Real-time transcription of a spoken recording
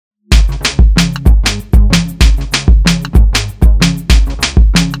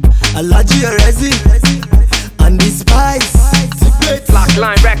Alaji Orezi and the spice.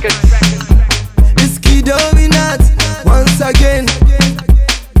 Blackline records. This kid dominant once again.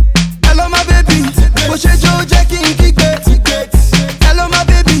 Hello my baby, Moshe Joe Jacking Tigbeti. Hello my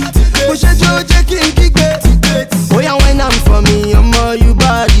baby, Moshe Joe Jacking Tigbeti. Oh yeah, wine am for me, omo you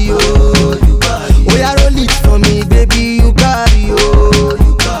body oh. Oh yeah, roll it for me, baby you carry oh.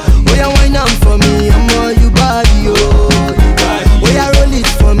 Oh yeah, wine am for me, omo you body oh. Oh yeah, roll it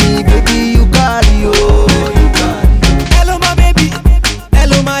for me, baby you carry oh. Hello my baby,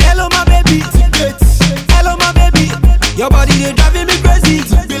 hello my baby. Hello my baby, your body they driving me crazy.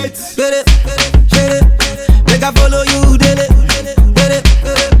 Get it, shake it, make I follow you, daily. Get it,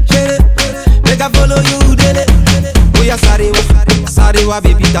 shake it, make I follow you, daily. Oh yeah, sarewa,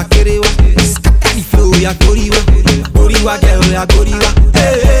 baby takerewa. Scatter the flow, yeah, goriwa, girl, yeah, goriwa.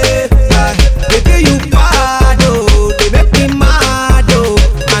 Hey, baby you bad oh, they make me mad oh.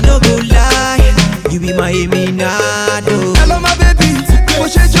 I no go lie, you be my eminado. Hello my baby,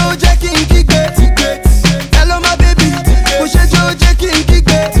 Moshe Joe Jacking Tigbeti. Hello my baby, Moshe Joe Jacking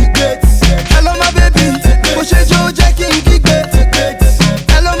Tigbeti. Hello my baby, Moshe Joe Jacking Tigbeti.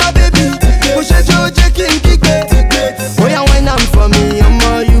 Hello my baby, Moshe Joe Jacking Tigbeti. Oh yeah, wine am for me,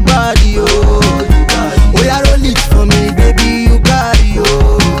 omo you body oh. Oh yeah, roll it for me, baby you carry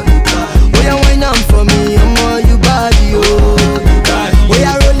oh. Oh yeah, wine am for me, omo you body oh. Oh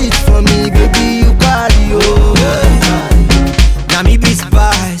yeah, roll it for me, baby you carry oh. Now me be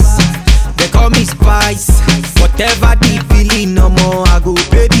spice, they call me spice. Whatever the feeling, no more I go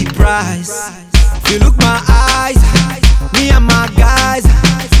pay the price. You look my eyes, me and my guys.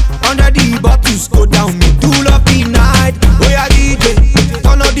 Under the bottles go down, me do love the night. Oh yeah DJ,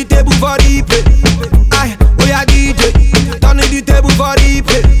 turn up the table for the play. Aye, oh yeah DJ, turn up the table for the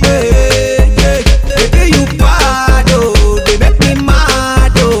play. Hey, yeah, baby you bad oh, they make me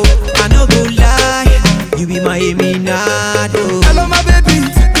mad oh. I no go lie, you be my eminado. Hello my baby,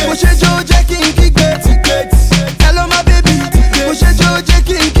 Moshe Joe Jacking Tigbeti. Hello my baby, Moshe Joe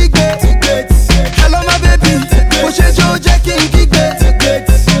Jacking Tigbeti. Hello my baby, Moshe Joe Jacking Tigbeti.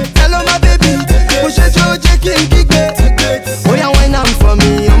 Hello my baby, Moshe Joe Jacking Tigbeti. Oh yeah, wine am for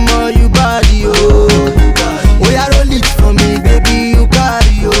me, omo you body oh. Oh yeah, roll it for me, baby you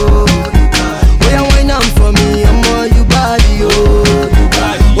carry oh. Oh yeah, wine am for me, omo you body oh.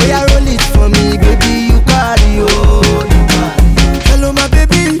 Oh yeah, roll it for me, baby you carry oh. Hello my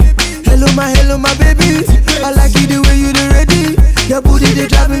baby, hello my baby. I like it the way you dey ready. Your booty they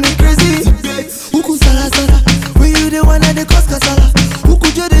driving me crazy. Uku sala, when you the one that they cause kasala.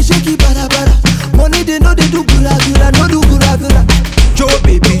 Uku jo they shake it bada. Money they know they do gura, no do gura. Joe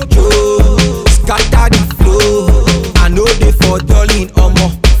baby Joe, scatter the flow. I know they for darling omo,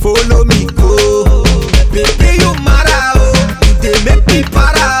 follow me